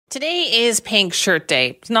Today is Pink Shirt Day.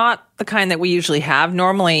 It's not the kind that we usually have.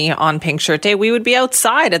 Normally on Pink Shirt Day, we would be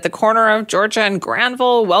outside at the corner of Georgia and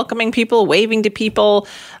Granville, welcoming people, waving to people,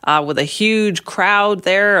 with a huge crowd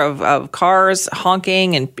there of cars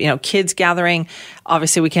honking and, kids gathering.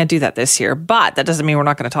 Obviously, we can't do that this year, but that doesn't mean we're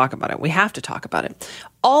not going to talk about it. We have to talk about it.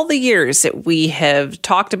 All the years that we have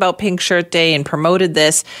talked about Pink Shirt Day and promoted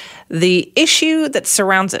this, the issue that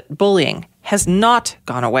surrounds it, bullying, has not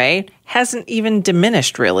gone away, hasn't even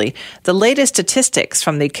diminished, really. The latest statistics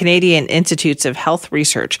from the Canadian Institutes of Health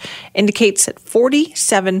Research indicates that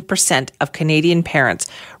 47% of Canadian parents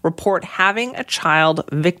report having a child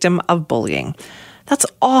victim of bullying. That's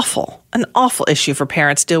awful, an awful issue for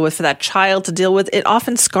parents to deal with, for that child to deal with. It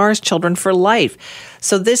often scars children for life.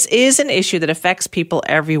 So this is an issue that affects people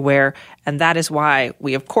everywhere, and that is why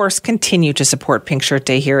we, of course, continue to support Pink Shirt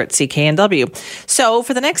Day here at CKNW. So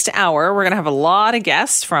for the next hour, we're going to have a lot of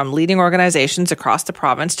guests from leading organizations across the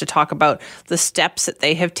province to talk about the steps that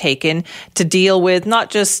they have taken to deal with not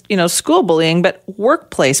just, school bullying, but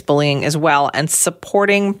workplace bullying as well, and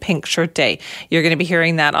supporting Pink Shirt Day. You're going to be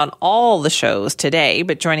hearing that on all the shows today,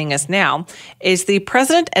 but joining us now is the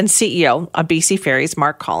president and CEO of BC Ferries,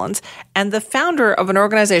 Mark Collins, and the founder of an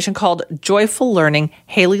organization called Joyful Learning,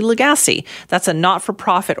 Haley Legassi. That's a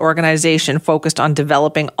not-for-profit organization focused on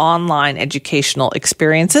developing online educational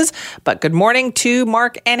experiences. But good morning to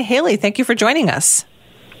Mark and Haley. Thank you for joining us.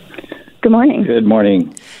 Good morning. Good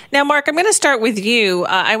morning. Now, Mark, I'm going to start with you.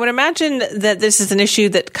 I would imagine that this is an issue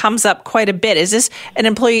that comes up quite a bit. Is this an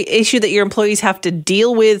employee issue that your employees have to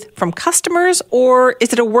deal with from customers, or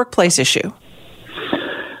is it a workplace issue?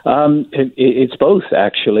 It's both,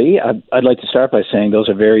 actually. I'd like to start by saying those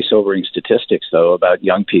are very sobering statistics, though, about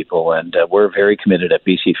young people. And we're very committed at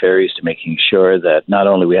BC Ferries to making sure that not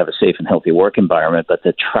only we have a safe and healthy work environment, but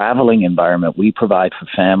the traveling environment we provide for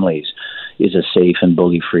families is a safe and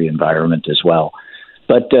bully-free environment as well.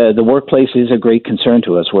 But the workplace is a great concern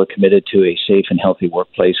to us. We're committed to a safe and healthy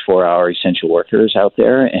workplace for our essential workers out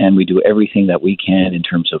there, and we do everything that we can in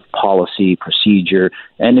terms of policy, procedure,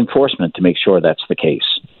 and enforcement to make sure that's the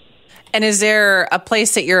case. And is there a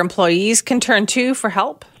place that your employees can turn to for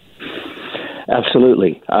help?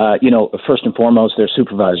 Absolutely. First and foremost, their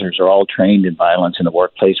supervisors are all trained in violence in the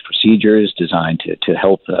workplace procedures designed to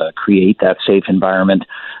help create that safe environment.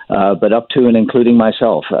 But up to and including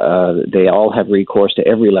myself, they all have recourse to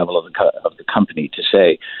every level of the company to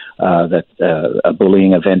say that a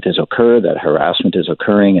bullying event has occurred, that harassment is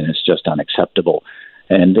occurring, and it's just unacceptable.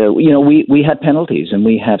 And, we had penalties and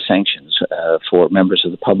we have sanctions for members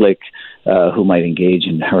of the public who might engage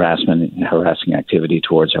in harassment and harassing activity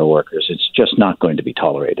towards our workers. It's just not going to be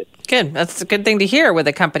tolerated. Good. That's a good thing to hear with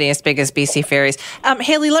a company as big as BC Ferries.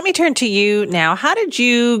 Haley, let me turn to you now. How did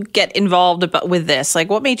you get involved with this?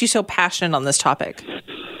 What made you so passionate on this topic?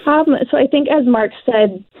 So I think, as Mark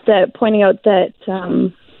said, that pointing out that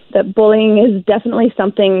that bullying is definitely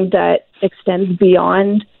something that extends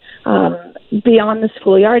beyond the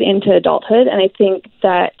schoolyard into adulthood. And I think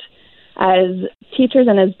that as teachers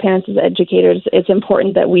and as parents, as educators, it's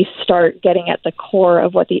important that we start getting at the core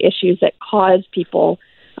of what the issues that cause people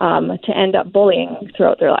to end up bullying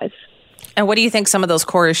throughout their lives. And what do you think some of those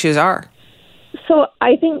core issues are? So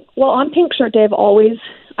I think, on Pink Shirt Day, I've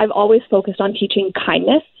always focused on teaching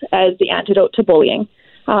kindness as the antidote to bullying.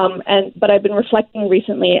 But I've been reflecting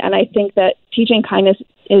recently, and I think that teaching kindness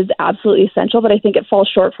is absolutely essential, but I think it falls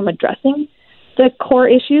short from addressing the core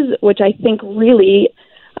issues, which I think really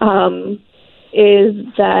is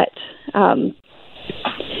that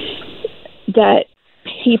that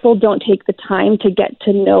people don't take the time to get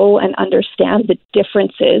to know and understand the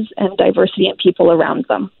differences and diversity in people around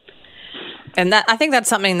them. And I think that's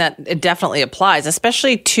something that it definitely applies,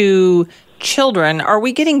 especially to children. Are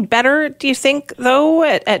we getting better, do you think, though,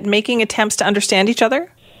 at making attempts to understand each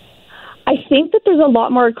other? I think that there's a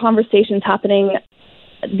lot more conversations happening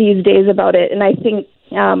these days about it. And I think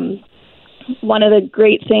one of the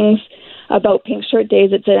great things about Pink Shirt Day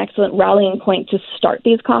is it's an excellent rallying point to start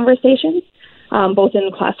these conversations, both in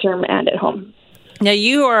the classroom and at home. Now,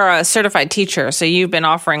 you are a certified teacher, so you've been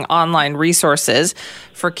offering online resources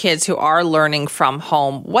for kids who are learning from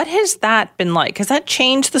home. What has that been like? Has that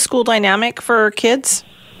changed the school dynamic for kids?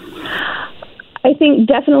 I think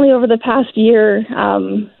definitely over the past year,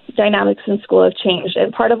 dynamics in school have changed.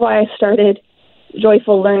 And part of why I started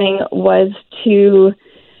Joyful Learning was to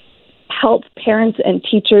help parents and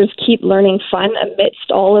teachers keep learning fun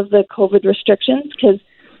amidst all of the COVID restrictions, because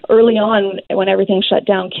early on, when everything shut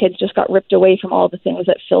down, kids just got ripped away from all the things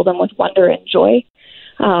that filled them with wonder and joy.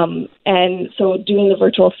 And so doing the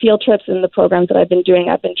virtual field trips and the programs that I've been doing,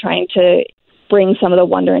 I've been trying to bring some of the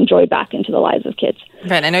wonder and joy back into the lives of kids.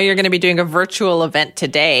 Right. I know you're going to be doing a virtual event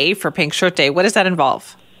today for Pink Shirt Day. What does that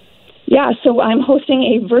involve? Yeah, so I'm hosting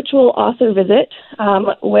a virtual author visit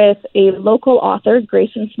with a local author,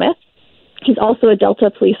 Grayson Smith. He's also a Delta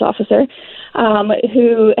police officer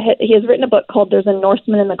he has written a book called There's a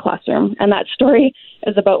Norseman in the Classroom. And that story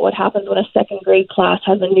is about what happens when a second grade class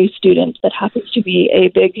has a new student that happens to be a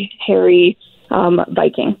big, hairy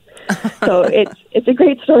Viking. So it's a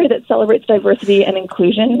great story that celebrates diversity and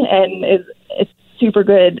inclusion and is a super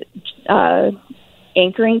good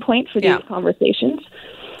anchoring point for these conversations.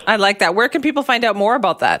 I like that. Where can people find out more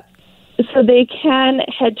about that? So they can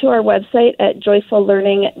head to our website at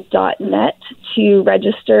joyfullearning.net to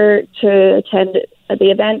register to attend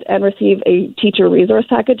the event and receive a teacher resource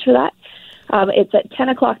package for that. It's at 10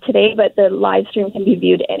 o'clock today, but the live stream can be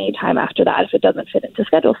viewed anytime after that if it doesn't fit into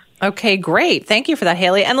schedules. Okay, great. Thank you for that,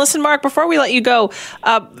 Haley. And listen, Mark, before we let you go,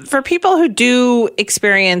 for people who do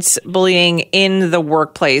experience bullying in the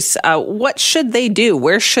workplace, what should they do?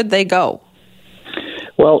 Where should they go?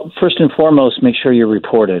 Well, first and foremost, make sure you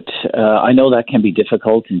report it. I know that can be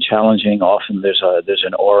difficult and challenging. Often there's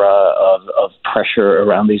an aura of pressure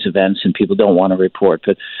around these events, and people don't want to report.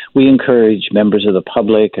 But we encourage members of the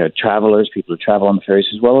public, travelers, people who travel on the ferries,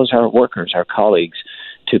 as well as our workers, our colleagues,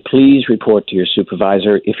 to please report to your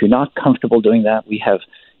supervisor. If you're not comfortable doing that, we have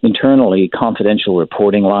internally confidential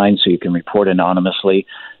reporting lines so you can report anonymously.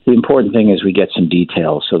 The important thing is we get some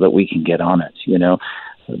details so that we can get on it, you know.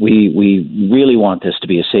 We really want this to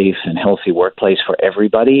be a safe and healthy workplace for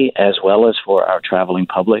everybody, as well as for our traveling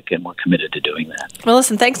public, and we're committed to doing that. Well,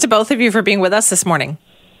 listen, thanks to both of you for being with us this morning.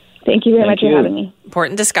 Thank you very much for having me.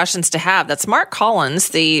 Important discussions to have. That's Mark Collins,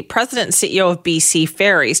 the president and CEO of BC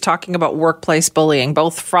Ferries, talking about workplace bullying,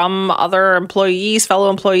 both from other employees,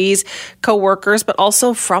 fellow employees, co-workers, but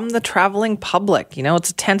also from the traveling public. You know,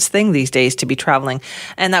 it's a tense thing these days to be traveling.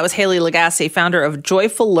 And that was Haley Lagasse, founder of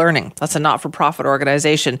Joyful Learning. That's a not-for-profit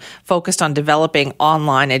organization focused on developing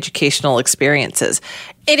online educational experiences.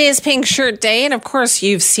 It is Pink Shirt Day, and of course,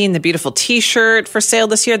 you've seen the beautiful T-shirt for sale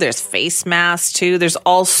this year. There's face masks, too. There's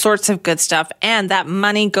all sorts of good stuff, and that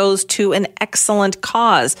money goes to an excellent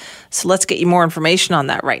cause. So let's get you more information on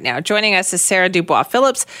that right now. Joining us is Sarah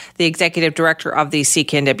Dubois-Phillips, the executive director of the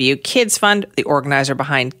CKNW Kids Fund, the organizer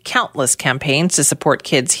behind countless campaigns to support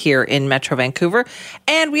kids here in Metro Vancouver.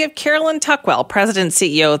 And we have Carolyn Tuckwell, president and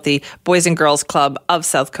CEO of the Boys and Girls Club of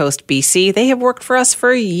South Coast, BC. They have worked for us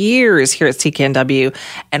for years here at CKNW.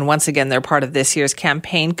 And once again, they're part of this year's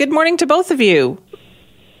campaign. Good morning to both of you.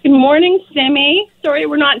 Good morning, Simi. Sorry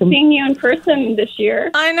we're not seeing you in person this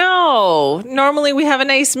year. I know. Normally we have a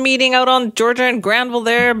nice meeting out on Georgia and Granville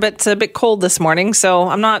there, but it's a bit cold this morning, so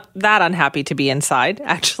I'm not that unhappy to be inside,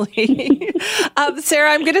 actually.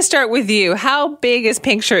 Sarah, I'm going to start with you. How big is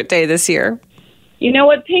Pink Shirt Day this year? You know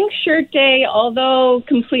what? Pink Shirt Day, although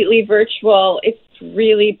completely virtual, it's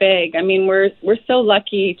really big. I mean, we're so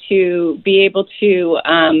lucky to be able to,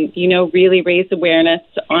 really raise awareness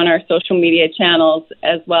on our social media channels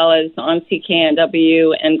as well as on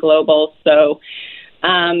CKNW and Global. So,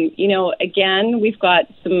 again, we've got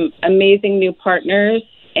some amazing new partners,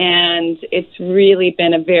 and it's really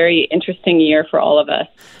been a very interesting year for all of us.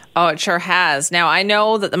 Oh, it sure has. Now, I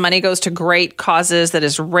know that the money goes to great causes that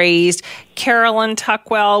is raised. Carolyn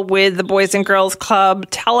Tuckwell with the Boys and Girls Club.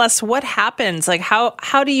 Tell us what happens. Like,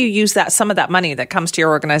 how do you use some of that money that comes to your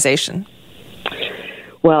organization?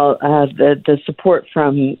 Well, the support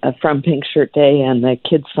from Pink Shirt Day and the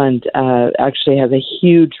Kids Fund actually has a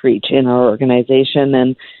huge reach in our organization,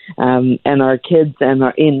 and our kids and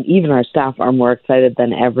even our staff are more excited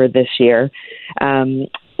than ever this year.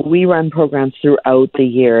 We run programs throughout the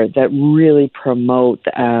year that really promote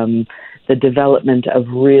the development of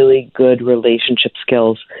really good relationship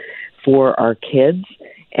skills for our kids.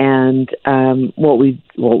 And what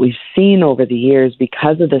we've seen over the years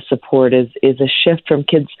because of the support is a shift from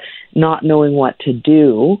kids not knowing what to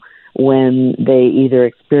do when they either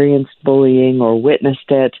experienced bullying or witnessed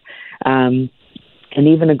it, and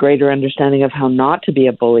even a greater understanding of how not to be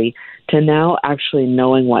a bully, to now actually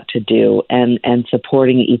knowing what to do and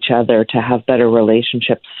supporting each other to have better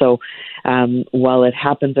relationships. So while it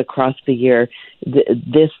happens across the year,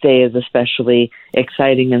 this day is especially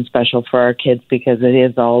exciting and special for our kids because it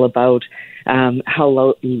is all about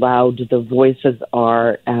how loud the voices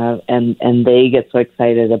are, and they get so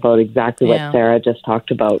excited about exactly what Sarah just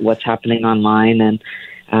talked about, what's happening online and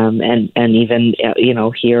even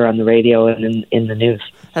here on the radio and in the news.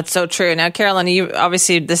 That's so true. Now, Carolyn,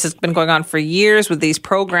 this has been going on for years with these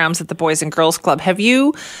programs at the Boys and Girls Club. Have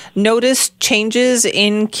you noticed changes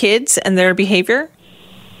in kids and their behavior?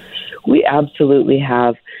 We absolutely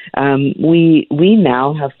have. we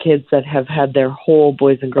now have kids that have had their whole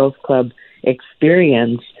Boys and Girls Club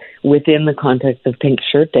experience within the context of Pink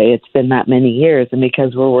Shirt Day. It's been that many years, and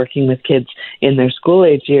because we're working with kids in their school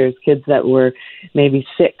age years, kids that were maybe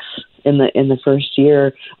 6 in the first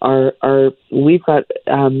year, we've got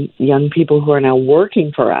young people who are now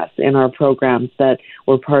working for us in our programs that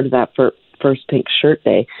were part of that first Pink Shirt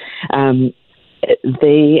Day.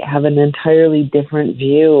 They have an entirely different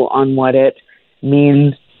view on what it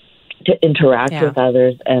means to interact with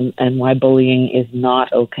others and why bullying is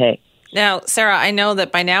not okay. Now, Sarah, I know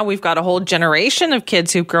that by now we've got a whole generation of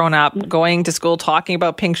kids who've grown up going to school talking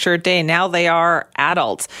about Pink Shirt Day, and now they are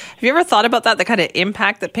adults. Have you ever thought about that, the kind of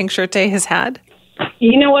impact that Pink Shirt Day has had?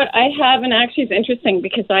 You know what? I have, and actually it's interesting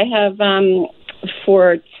because I have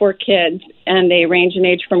four kids, and they range in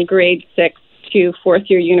age from grade 6 to 4th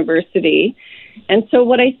year university. And so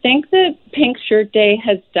what I think that Pink Shirt Day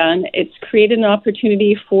has done, it's created an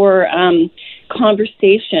opportunity for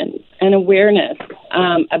conversation and awareness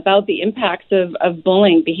about the impacts of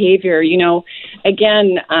bullying behavior. You know,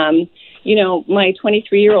 again, my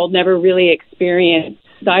 23-year-old never really experienced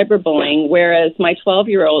cyberbullying, whereas my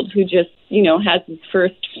 12-year-old who just, has his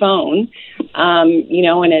first phone,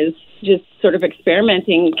 and is just sort of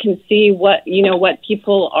experimenting, can see what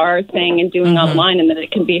people are saying and doing online, and that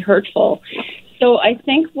it can be hurtful. So I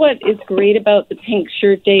think what is great about the Pink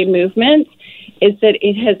Shirt Day movement is that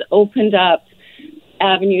it has opened up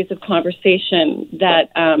avenues of conversation that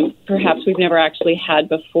perhaps we've never actually had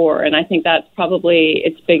before. And I think that's probably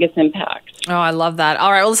its biggest impact. Oh, I love that.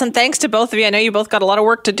 All right. Well, listen, thanks to both of you. I know you both got a lot of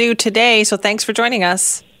work to do today, so thanks for joining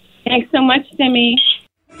us. Thanks so much, Simi.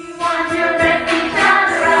 We want to lift each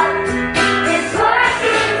other up. It's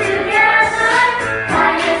working together.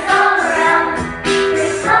 Kindness all around.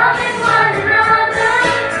 We're loving one another.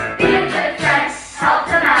 Be a good friend. Help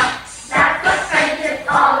them out. That's what friendship's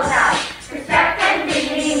all about. Respect and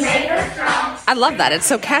dignity make us strong. I love that. It's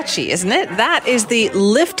so catchy, isn't it? That is the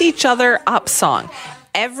Lift Each Other Up song.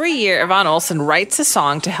 Every year, Yvonne Olsen writes a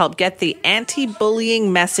song to help get the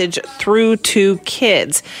anti-bullying message through to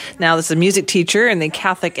kids. Now, this is a music teacher in the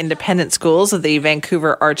Catholic Independent Schools of the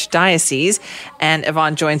Vancouver Archdiocese, and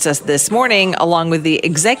Yvonne joins us this morning along with the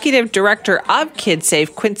Executive Director of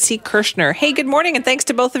KidSafe, Quincy Kirshner. Hey, good morning, and thanks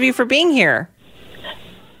to both of you for being here.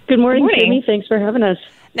 Good morning, Jamie. Thanks for having us.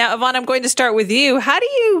 Now, Yvonne, I'm going to start with you. How do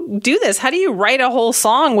you do this? How do you write a whole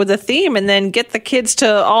song with a theme and then get the kids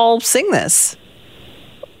to all sing this?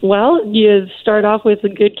 Well, you start off with the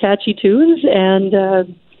good, catchy tunes,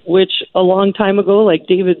 and which a long time ago, like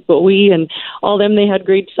David Bowie and all them, they had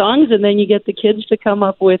great songs, and then you get the kids to come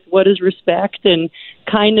up with what does respect and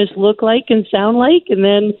kindness look like and sound like, and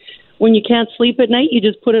then when you can't sleep at night, you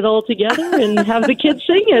just put it all together and have the kids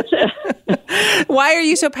sing it. Why are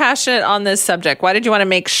you so passionate on this subject? Why did you want to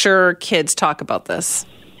make sure kids talk about this?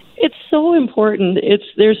 It's so important.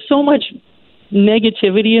 There's so much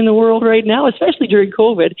negativity in the world right now, especially during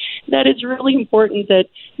COVID, that it's really important that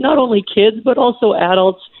not only kids, but also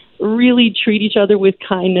adults really treat each other with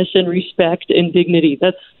kindness and respect and dignity.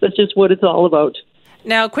 That's just what it's all about.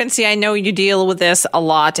 Now, Quincy, I know you deal with this a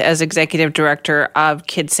lot as Executive Director of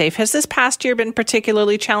KidSafe. Has this past year been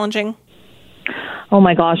particularly challenging? Oh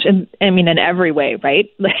my gosh! And I mean, in every way, right?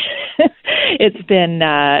 It's been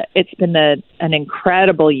an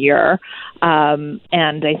incredible year, and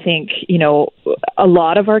I think a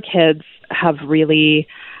lot of our kids have really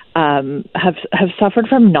have suffered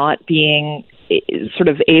from not being sort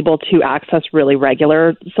of able to access really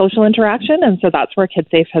regular social interaction, and so that's where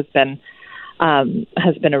KidSafe has been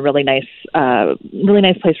a really nice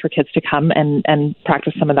place for kids to come and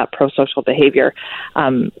practice some of that pro-social behavior,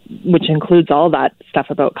 which includes all that stuff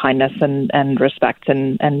about kindness and respect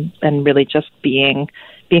and really just being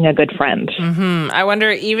a good friend. Mm-hmm. I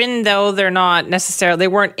wonder, even though they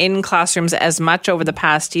weren't in classrooms as much over the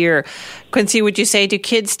past year, Quincy, would you say, do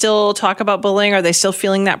kids still talk about bullying? Are they still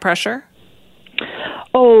feeling that pressure?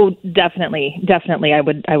 Oh, definitely.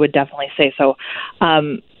 I would definitely say so.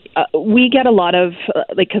 We get a lot of,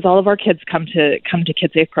 because all of our kids come to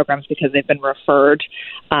KidSafe programs because they've been referred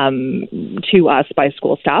to us by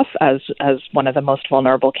school staff as one of the most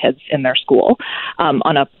vulnerable kids in their school,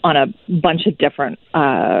 on a bunch of different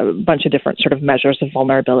sort of measures of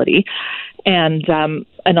vulnerability, and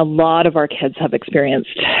a lot of our kids have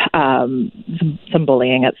experienced some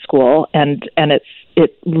bullying at school, and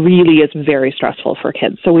it really is very stressful for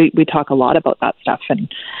kids. So we talk a lot about that stuff and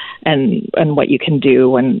what you can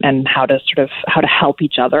do and how to help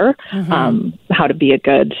each other, how to be a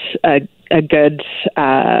good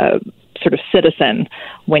sort of citizen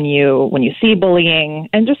when you see bullying,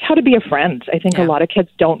 and just how to be a friend. I think a lot of kids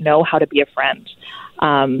don't know how to be a friend.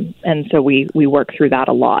 And so we work through that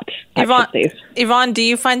a lot. Yvonne, do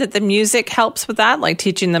you find that the music helps with that? Like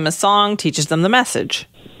teaching them a song teaches them the message?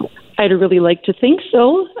 I'd really like to think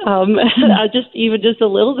so. Just a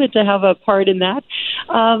little bit to have a part in that.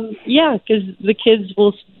 Because the kids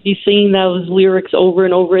will be singing those lyrics over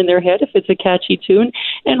and over in their head if it's a catchy tune,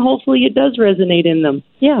 and hopefully it does resonate in them.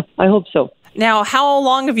 Yeah, I hope so. Now, how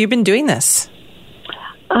long have you been doing this?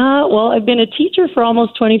 Well, I've been a teacher for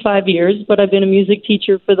almost 25 years, but I've been a music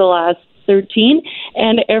teacher for the last 13.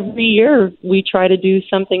 And every year we try to do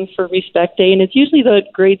something for Respect Day. And it's usually the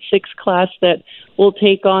grade 6 class that will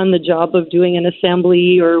take on the job of doing an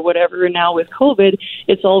assembly or whatever. Now with COVID,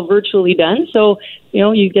 it's all virtually done. So,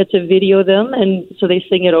 you get to video them. And so they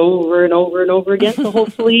sing it over and over and over again. So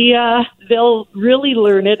hopefully they'll really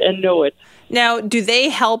learn it and know it. Now, do they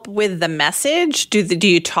help with the message? Do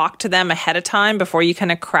you talk to them ahead of time before you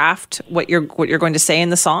kind of craft what you're going to say in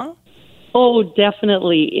the song? Oh,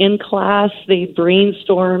 definitely. In class, they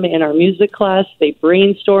brainstorm. In our music class, they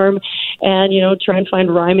brainstorm and, try and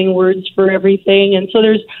find rhyming words for everything. And so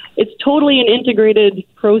it's totally an integrated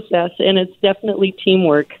process, and it's definitely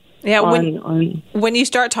teamwork. Yeah, when you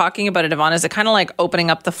start talking about it, Yvonne, is it kind of like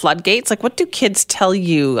opening up the floodgates? Like, what do kids tell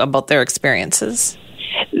you about their experiences?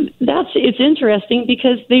 It's interesting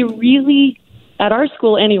because they really, at our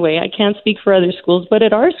school anyway, I can't speak for other schools, but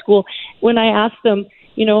at our school, when I ask them,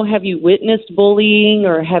 have you witnessed bullying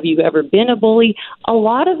or have you ever been a bully? A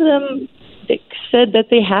lot of them said that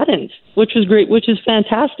they hadn't, which was great, which is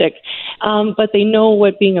fantastic. But they know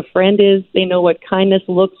what being a friend is. They know what kindness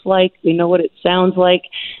looks like. They know what it sounds like.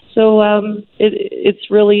 So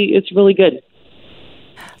it's really good.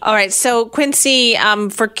 All right. So Quincy,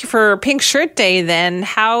 for Pink Shirt Day, then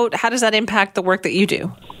how does that impact the work that you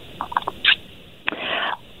do?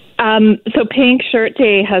 So Pink Shirt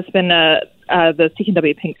Day has been the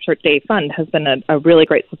CKNW Pink Shirt Day Fund has been a really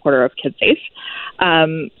great supporter of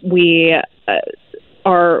KidSafe. We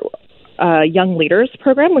our Young Leaders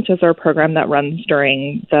program, which is our program that runs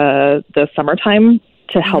during the summertime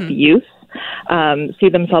to help youth see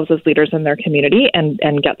themselves as leaders in their community and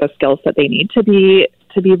get the skills that they need to be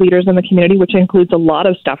leaders in the community, which includes a lot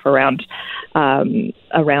of stuff around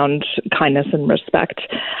kindness and respect,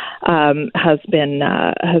 has been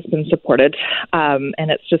supported,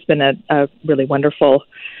 and it's just been a really wonderful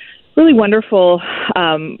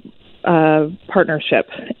partnership.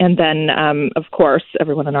 And then, of course,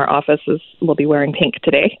 everyone in our office will be wearing pink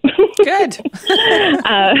today. Good.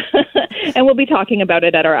 And we'll be talking about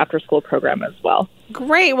it at our after-school program as well.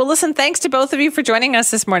 Great. Well, listen, thanks to both of you for joining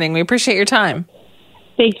us this morning. We appreciate your time.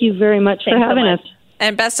 Thank you very much for having us.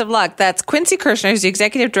 And best of luck. That's Quincy Kirshner, who's the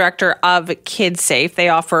executive director of KidSafe. They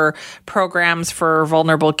offer programs for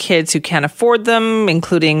vulnerable kids who can't afford them,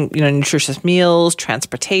 including, nutritious meals,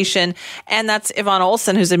 transportation. And that's Yvonne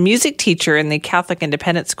Olson, who's a music teacher in the Catholic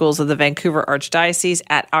Independent Schools of the Vancouver Archdiocese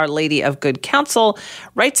at Our Lady of Good Counsel.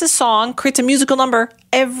 Writes a song, creates a musical number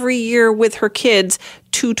every year with her kids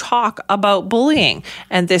to talk about bullying.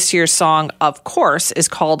 And this year's song, of course, is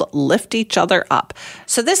called Lift Each Other Up.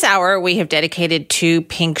 So this hour we have dedicated to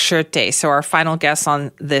Pink Shirt Day. So our final guest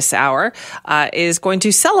on this hour is going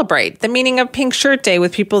to celebrate the meaning of Pink Shirt Day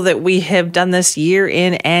with people that we have done this year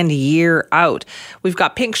in and year out. We've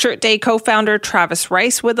got Pink Shirt Day co-founder Travis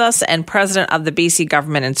Rice with us and president of the BC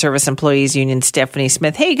Government and Service Employees Union, Stephanie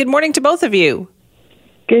Smith. Hey, good morning to both of you.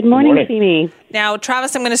 Good morning, Femi. Now,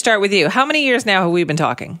 Travis, I'm going to start with you. How many years now have we been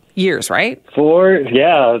talking? Years, right?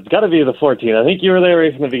 It's got to be the 14. I think you were there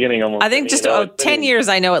right from the beginning almost. I think just 10 years,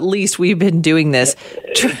 I know at least we've been doing this.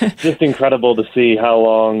 It's just incredible to see how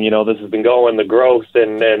long, this has been going, the growth,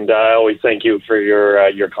 and I always thank you for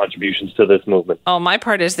your contributions to this movement. Oh, my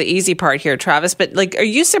part is the easy part here, Travis. But, are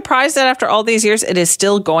you surprised that after all these years, it is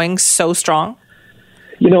still going so strong?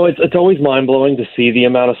 It's always mind-blowing to see the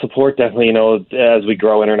amount of support, definitely, as we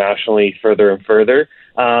grow internationally further and further.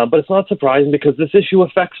 But it's not surprising because this issue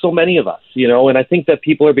affects so many of us, and I think that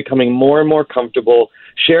people are becoming more and more comfortable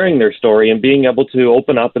sharing their story and being able to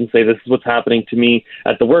open up and say, this is what's happening to me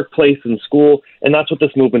at the workplace and school. And that's what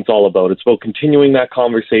this movement's all about. It's about continuing that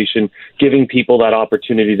conversation, giving people that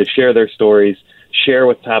opportunity to share their stories, share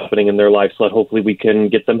what's happening in their life so that hopefully we can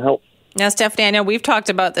get them help. Now, Stephanie, I know we've talked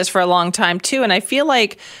about this for a long time, too, and I feel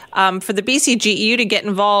like for the BCGEU to get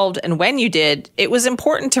involved, and when you did, it was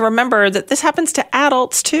important to remember that this happens to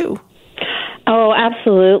adults, too. Oh,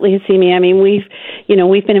 absolutely, Simi. I mean, we've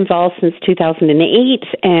been involved since 2008,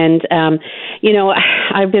 and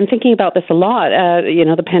I've been thinking about this a lot.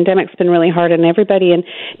 The pandemic's been really hard on everybody, and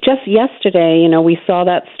just yesterday, we saw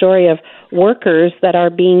that story of workers that are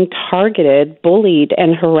being targeted, bullied,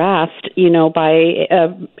 and harassed, by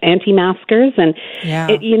anti-maskers, and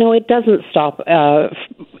it doesn't stop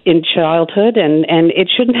in childhood, and it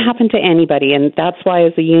shouldn't happen to anybody. And that's why,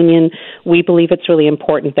 as a union, we believe it's really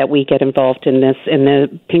important that we get involved in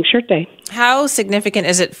the Pink Shirt Day. How significant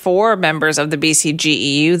is it for members of the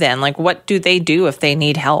BCGEU then? Like, what do they do if they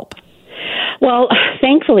need help? Well,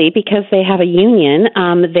 thankfully, because they have a union,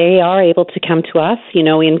 they are able to come to us,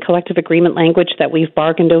 in collective agreement language that we've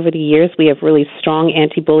bargained over the years. We have really strong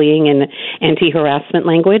anti-bullying and anti-harassment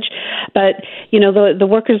language. But, the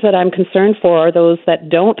workers that I'm concerned for are those that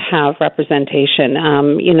don't have representation,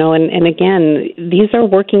 and again, these are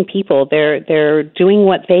working people. They're doing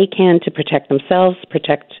what they can to protect themselves,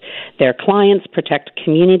 protect their clients, protect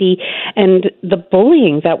community. And the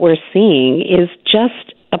bullying that we're seeing is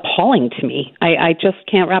just appalling to me. I just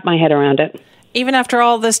can't wrap my head around it. Even after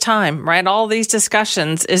all this time, right? All these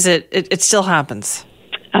discussions, it still happens?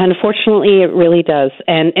 Unfortunately, it really does.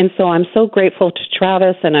 And so I'm so grateful to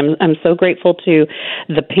Travis, and I'm so grateful to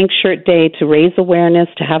the Pink Shirt Day to raise awareness,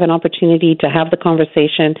 to have an opportunity to have the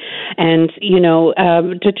conversation, and,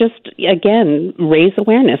 to just, again, raise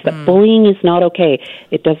awareness that bullying is not okay.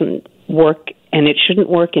 It doesn't work, and it shouldn't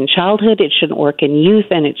work in childhood, it shouldn't work in youth,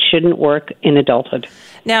 and it shouldn't work in adulthood.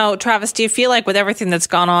 Now, Travis, do you feel like with everything that's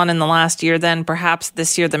gone on in the last year, then perhaps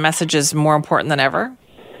this year the message is more important than ever?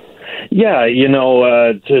 Yeah,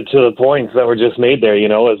 to the points that were just made there,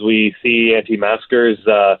 as we see anti-maskers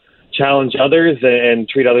challenge others and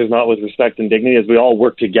treat others not with respect and dignity, as we all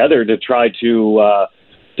work together to try to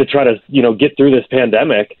get through this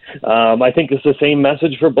pandemic. I think it's the same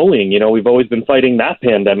message for bullying. We've always been fighting that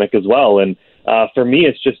pandemic as well. And for me,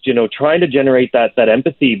 it's just, trying to generate that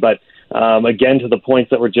empathy. But again, to the points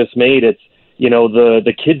that were just made, it's,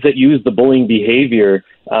 the kids that use the bullying behavior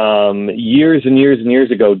years and years and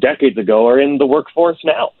years ago, decades ago, are in the workforce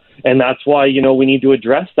now. And that's why, we need to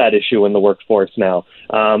address that issue in the workforce now.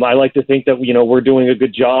 I like to think that, we're doing a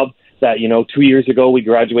good job, that, 2 years ago we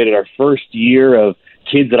graduated our first year of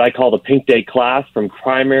kids that I call the Pink Day class from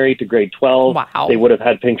primary to grade 12. Wow. They would have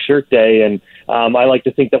had Pink Shirt Day. And I like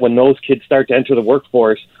to think that when those kids start to enter the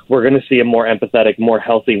workforce, we're going to see a more empathetic, more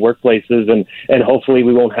healthy workplaces, and hopefully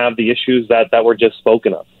we won't have the issues that were just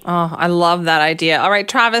spoken of. Oh, I love that idea. All right,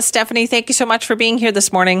 Travis, Stephanie, thank you so much for being here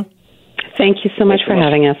this morning. Thank you so much for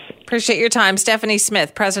having us. Appreciate your time. Stephanie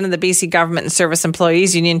Smith, president of the BC Government and Service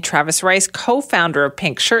Employees Union. Travis Rice, co-founder of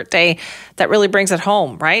Pink Shirt Day. That really brings it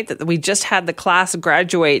home, right? That we just had the class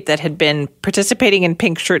graduate that had been participating in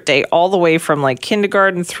Pink Shirt Day all the way from like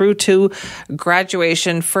kindergarten through to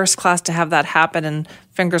graduation. First class to have that happen, and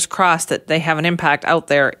fingers crossed that they have an impact out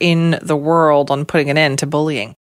there in the world on putting an end to bullying.